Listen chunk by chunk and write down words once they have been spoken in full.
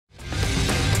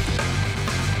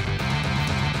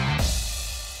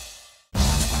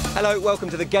Hello, welcome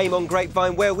to the Game on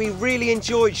Grapevine, where we really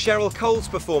enjoyed Cheryl Cole's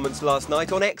performance last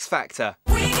night on X Factor.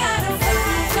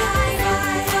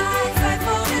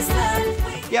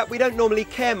 Yeah, we don't normally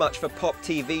care much for pop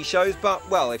TV shows, but,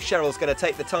 well, if Cheryl's going to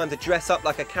take the time to dress up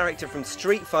like a character from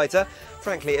Street Fighter,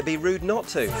 frankly, it'd be rude not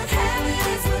to.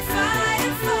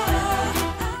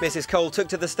 Mrs. Cole took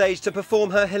to the stage to perform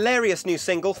her hilarious new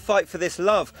single, Fight for This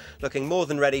Love, looking more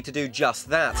than ready to do just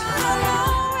that.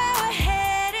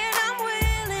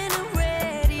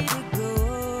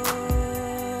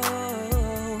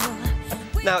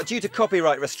 Now, due to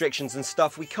copyright restrictions and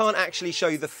stuff, we can't actually show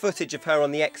you the footage of her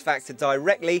on the X Factor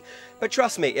directly, but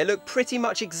trust me, it looked pretty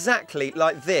much exactly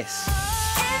like this.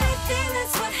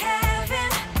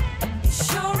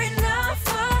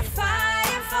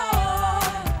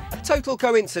 Total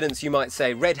coincidence, you might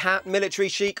say. Red hat, military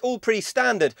chic, all pretty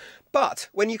standard. But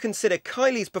when you consider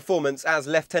Kylie's performance as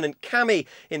Lieutenant Cammy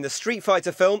in the Street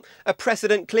Fighter film, a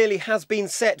precedent clearly has been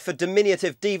set for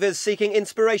diminutive divas seeking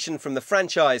inspiration from the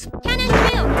franchise.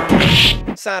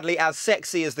 Sadly, as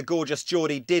sexy as the gorgeous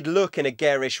Geordie did look in a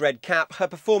garish red cap, her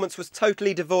performance was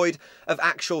totally devoid of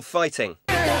actual fighting.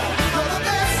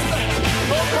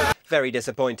 Very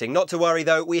disappointing. Not to worry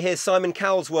though, we hear Simon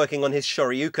Cowell's working on his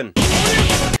Shoryuken.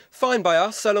 Fine by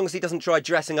us, so long as he doesn't try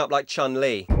dressing up like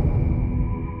Chun-Li.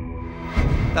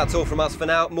 That's all from us for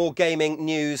now. More gaming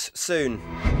news soon.